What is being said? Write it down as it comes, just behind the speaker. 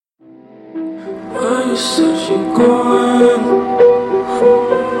said you going.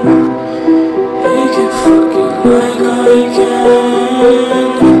 He can fuck you like I can.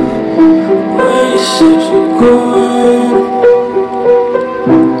 Where you said you going.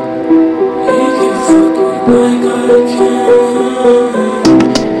 He can fuck you like I can.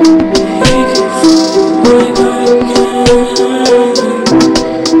 He can fuck you like I can.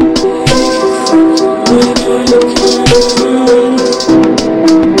 He can fuck you like I can.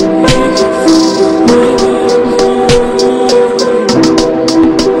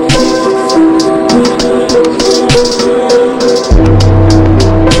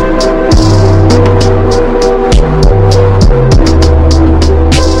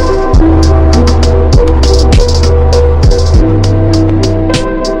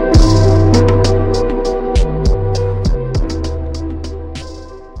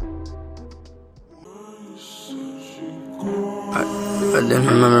 I didn't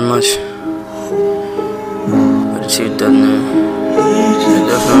remember much, but it's you dead now. It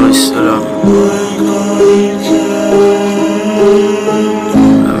definitely stood out.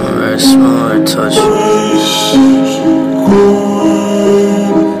 I remember her smell, her touch.